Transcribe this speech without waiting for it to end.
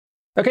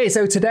Okay,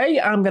 so today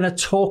I'm going to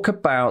talk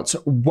about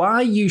why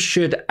you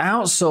should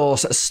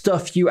outsource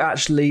stuff you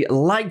actually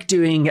like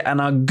doing and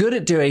are good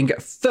at doing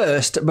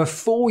first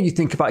before you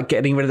think about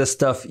getting rid of the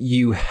stuff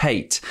you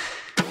hate.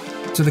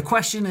 So the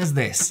question is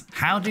this: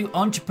 how do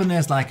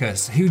entrepreneurs like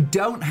us who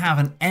don't have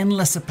an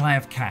endless supply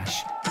of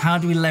cash, how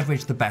do we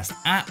leverage the best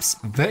apps,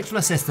 virtual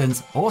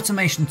assistants,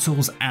 automation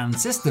tools and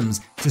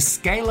systems to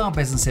scale our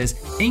businesses,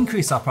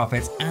 increase our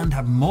profits and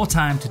have more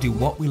time to do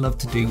what we love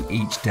to do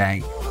each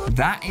day?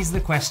 That is the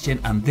question,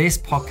 and this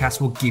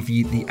podcast will give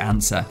you the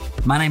answer.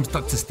 My name's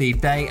Dr. Steve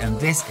Day and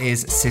this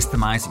is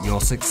Systemize Your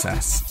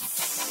Success.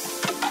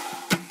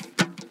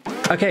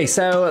 Okay,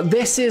 so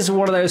this is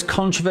one of those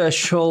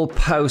controversial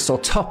posts or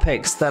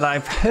topics that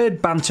I've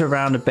heard banter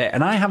around a bit,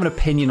 and I have an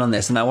opinion on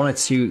this, and I wanted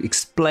to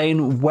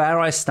explain where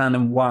I stand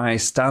and why I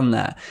stand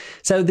there.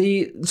 So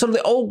the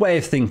old way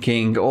of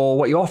thinking, or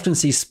what you often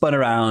see spun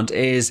around,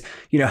 is,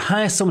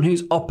 hire someone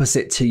who's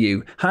opposite to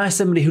you. Hire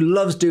somebody who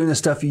loves doing the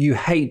stuff you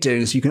hate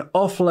doing, so you can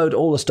offload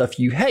all the stuff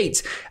you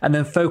hate and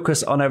then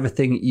focus on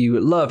everything you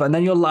love. And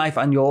then your life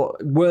and your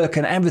work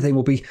and everything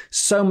will be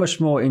so much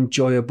more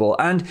enjoyable.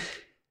 And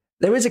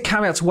there is a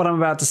caveat to what I'm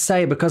about to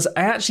say, because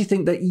I actually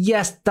think that,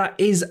 yes, that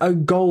is a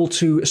goal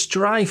to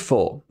strive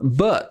for.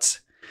 But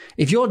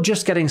if you're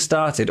just getting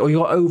started, or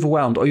you're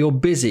overwhelmed, or you're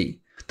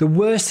busy, the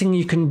worst thing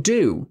you can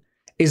do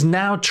is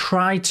now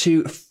try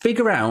to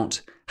figure out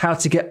how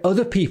to get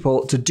other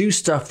people to do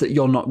stuff that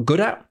you're not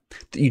good at,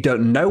 that you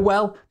don't know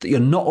well, that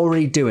you're not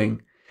already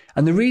doing.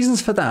 And the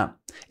reasons for that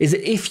is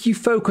that if you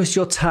focus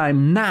your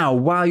time now,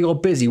 while you're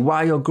busy,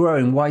 while you're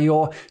growing, while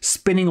you're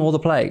spinning all the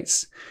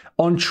plates,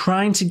 on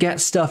trying to get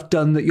stuff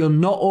done that you're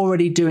not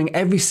already doing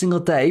every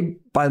single day,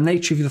 by the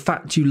nature of the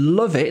fact you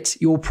love it,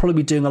 you'll probably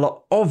be doing a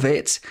lot of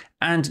it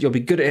and you'll be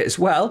good at it as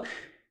well.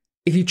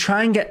 If you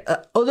try and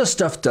get other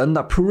stuff done,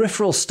 that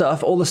peripheral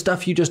stuff, all the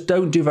stuff you just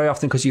don't do very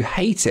often because you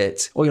hate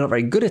it or you're not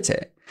very good at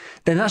it,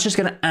 then that's just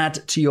going to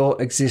add to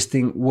your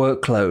existing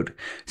workload.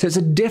 So it's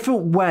a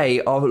different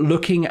way of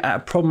looking at a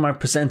problem I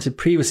presented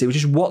previously, which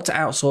is what to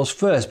outsource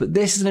first. But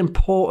this is an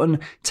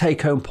important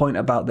take-home point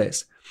about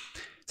this.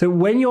 So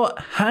when you're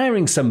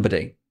hiring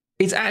somebody,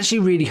 it's actually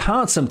really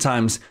hard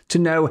sometimes to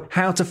know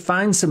how to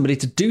find somebody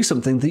to do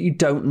something that you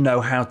don't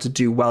know how to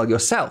do well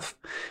yourself.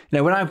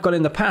 When I've gone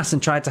in the past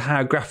and tried to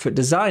hire a graphic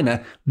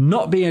designer,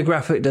 not being a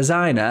graphic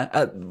designer,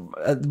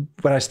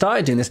 when I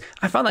started doing this,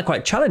 I found that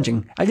quite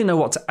challenging. I didn't know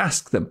what to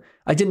ask them.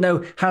 I didn't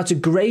know how to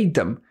grade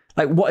them.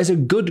 Like, what is a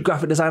good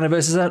graphic designer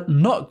versus a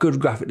not good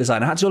graphic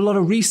designer? I had to do a lot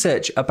of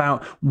research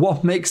about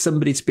what makes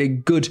somebody to be a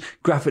good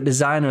graphic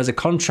designer as a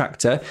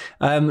contractor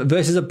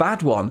versus a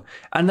bad one.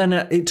 And then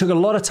it took a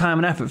lot of time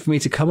and effort for me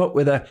to come up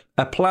with a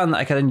plan that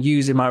I could then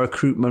use in my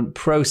recruitment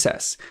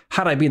process.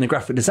 Had I been a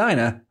graphic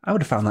designer, I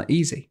would have found that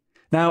easy.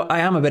 Now, I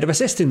am a bit of a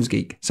systems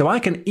geek, so I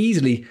can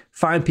easily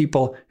find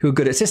people who are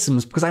good at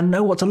systems because I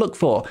know what to look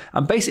for.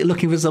 I'm basically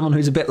looking for someone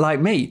who's a bit like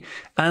me.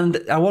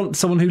 And I want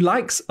someone who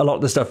likes a lot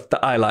of the stuff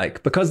that I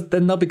like, because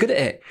then they'll be good at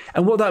it.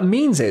 And what that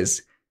means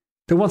is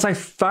that once I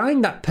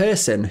find that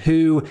person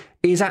who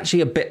is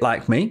actually a bit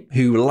like me,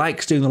 who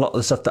likes doing a lot of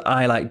the stuff that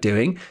I like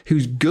doing,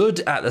 who's good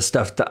at the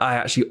stuff that I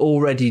actually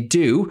already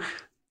do,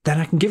 then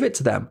I can give it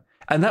to them.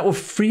 And that will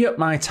free up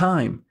my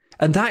time.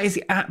 And that is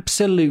the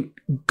absolute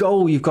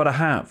goal you've got to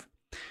have.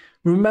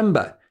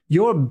 Remember,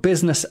 you're a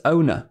business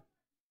owner.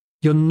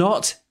 You're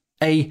not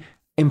an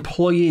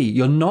employee.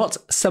 You're not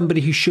somebody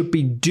who should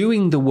be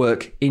doing the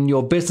work in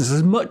your business.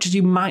 As much as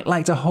you might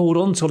like to hold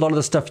on to a lot of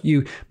the stuff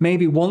you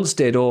maybe once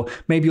did, or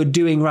maybe you're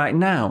doing right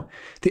now,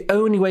 the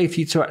only way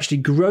for you to actually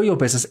grow your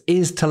business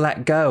is to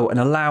let go and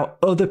allow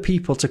other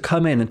people to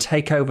come in and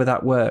take over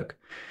that work.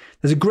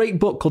 There's a great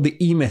book called The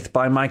E-Myth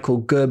by Michael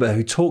Gerber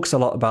who talks a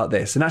lot about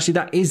this. And actually,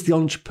 that is the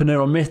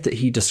entrepreneurial myth that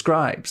he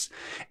describes.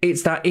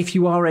 It's that if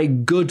you are a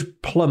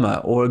good plumber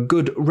or a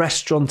good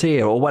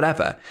restaurateur or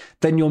whatever,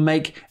 then you'll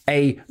make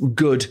a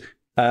good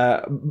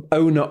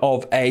owner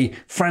of a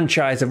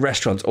franchise of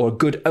restaurants, or a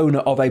good owner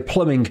of a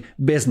plumbing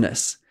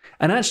business.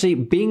 And actually,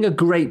 being a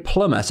great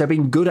plumber, so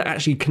being good at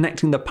actually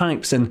connecting the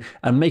pipes and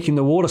making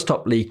the water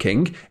stop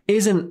leaking,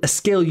 isn't a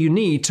skill you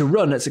need to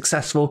run a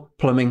successful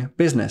plumbing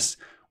business.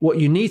 What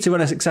you need to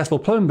run a successful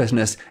plumbing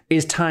business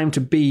is time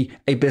to be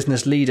a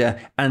business leader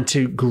and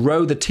to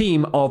grow the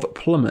team of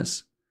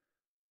plumbers.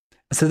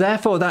 So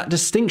therefore, that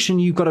distinction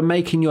you've got to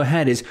make in your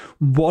head is,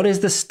 what is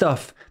the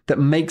stuff that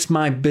makes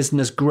my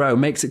business grow,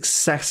 makes it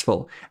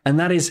successful? And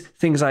that is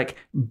things like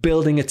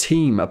building a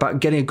team, about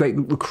getting a great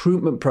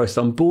recruitment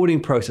process,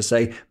 onboarding process,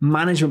 a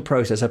management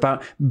process,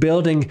 about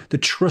building the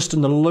trust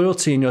and the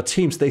loyalty in your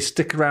team so they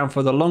stick around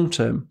for the long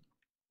term.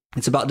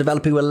 It's about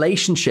developing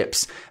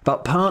relationships,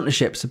 about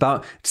partnerships,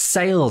 about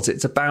sales.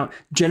 It's about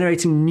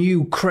generating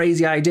new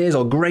crazy ideas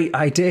or great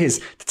ideas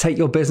to take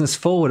your business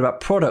forward,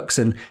 about products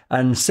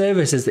and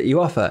services that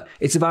you offer.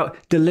 It's about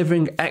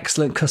delivering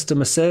excellent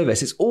customer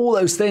service. It's all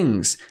those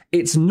things.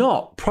 It's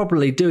not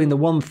probably doing the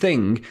one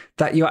thing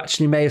that you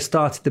actually may have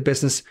started the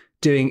business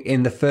doing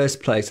in the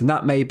first place. And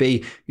that may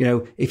be,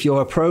 if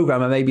you're a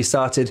programmer, maybe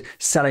started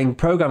selling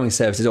programming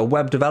services or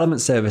web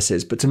development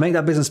services. But to make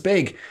that business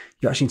big,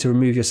 you actually need to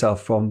remove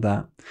yourself from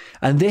that.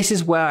 And this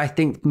is where I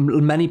think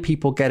many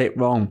people get it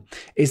wrong,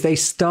 is they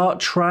start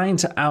trying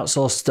to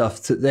outsource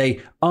stuff that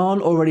they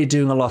aren't already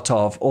doing a lot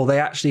of, or they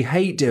actually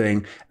hate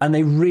doing, and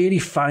they really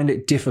find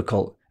it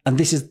difficult. And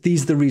these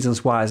are the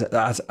reasons why,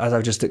 as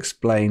I've just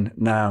explained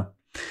now.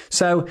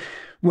 So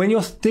when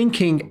you're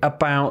thinking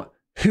about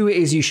who it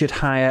is you should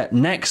hire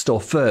next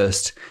or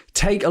first,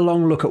 take a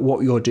long look at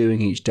what you're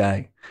doing each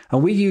day.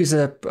 And we use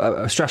a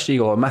strategy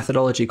or a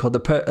methodology called the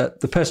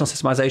personal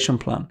systemization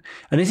plan.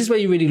 And this is where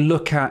you really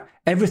look at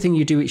everything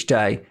you do each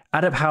day,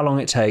 add up how long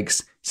it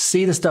takes,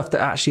 see the stuff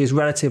that actually is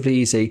relatively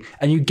easy,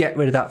 and you get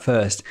rid of that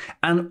first.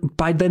 And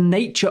by the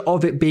nature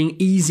of it being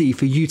easy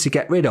for you to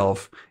get rid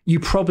of, you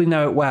probably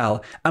know it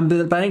well.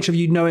 And by nature of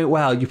you knowing it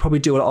well, you probably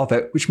do a lot of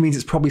it, which means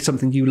it's probably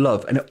something you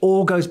love. And it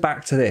all goes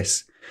back to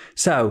this.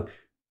 So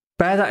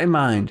bear that in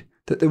mind,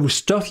 that the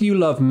stuff you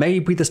love may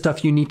be the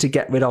stuff you need to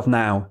get rid of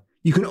now.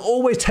 You can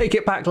always take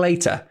it back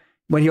later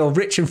when you're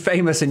rich and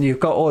famous and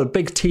you've got all a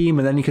big team,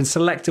 and then you can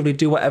selectively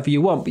do whatever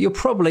you want. But you'll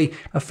probably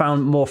have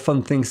found more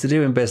fun things to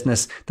do in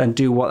business than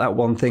do what that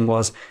one thing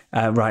was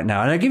right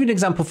now. And I'll give you an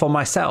example for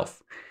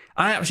myself.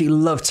 I absolutely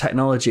love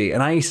technology,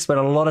 and I used to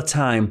spend a lot of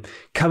time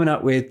coming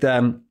up with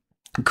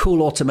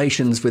cool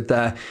automations with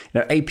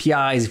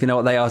APIs, if you know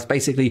what they are. It's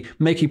basically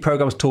making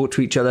programs talk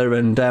to each other.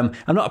 And I'm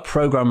not a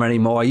programmer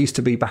anymore. I used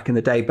to be back in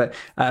the day, but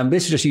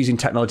this is just using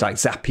technology like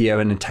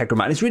Zapier and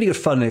Integromat. And it's really good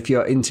fun if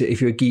you're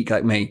a geek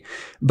like me.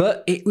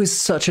 But it was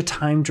such a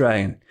time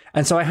drain.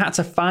 And so I had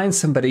to find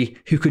somebody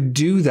who could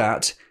do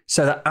that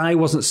so that I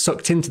wasn't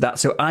sucked into that,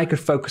 so I could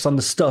focus on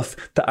the stuff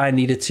that I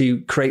needed to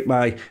create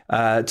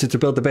to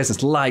build the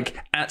business, like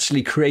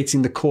actually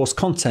creating the course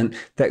content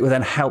that will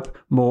then help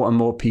more and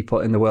more people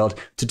in the world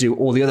to do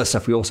all the other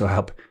stuff we also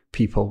help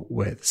people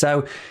with.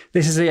 So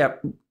this is a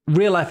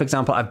real life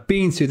example. I've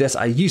been through this.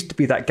 I used to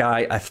be that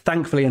guy. I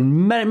thankfully,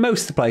 in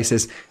most of the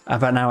places,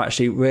 I've now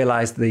actually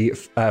realized the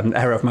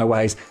error of my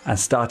ways and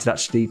started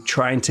actually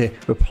trying to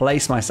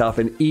replace myself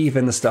in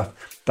even the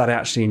stuff that I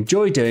actually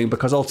enjoy doing,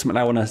 because ultimately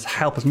I want to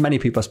help as many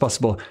people as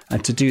possible.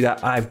 And to do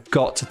that, I've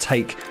got to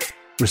take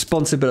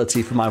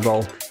responsibility for my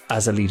role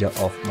as a leader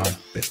of my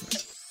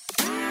business.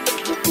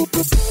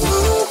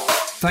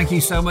 Thank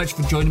you so much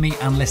for joining me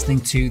and listening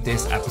to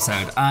this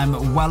episode.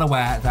 I'm well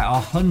aware there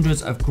are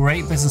hundreds of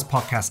great business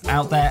podcasts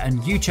out there,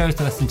 and you chose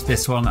to listen to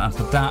this one, and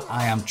for that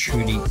I am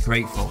truly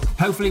grateful.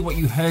 Hopefully what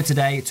you heard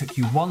today took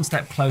you one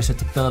step closer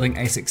to building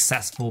a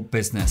successful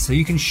business, so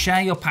you can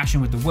share your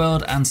passion with the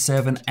world and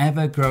serve an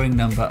ever-growing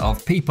number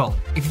of people.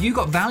 If you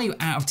got value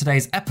out of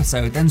today's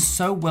episode, then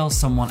so will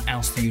someone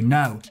else you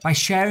know. By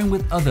sharing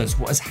with others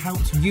what has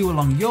helped you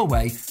along your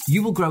way,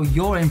 you will grow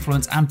your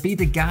influence and be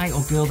the guy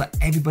or girl that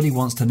everybody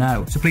wants to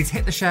know. So please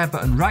hit the share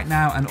button right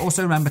now, and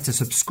also remember to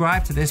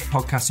subscribe to this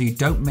podcast so you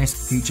don't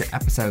miss future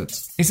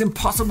episodes. It's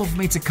impossible for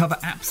me to cover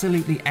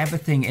absolutely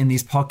everything in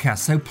these podcasts,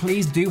 so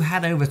please do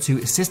head over to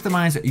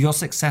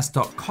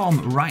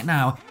systemizeyoursuccess.com right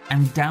now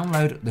and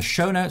download the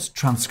show notes,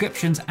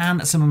 transcriptions,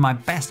 and some of my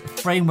best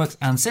frameworks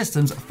and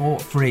systems for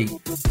free.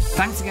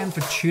 Thanks again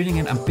for tuning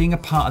in and being a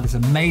part of this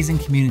amazing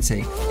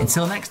community.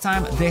 Until next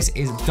time, this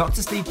is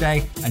Dr. Steve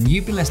Day, and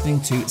you've been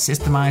listening to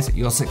Systemize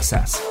Your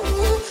Success.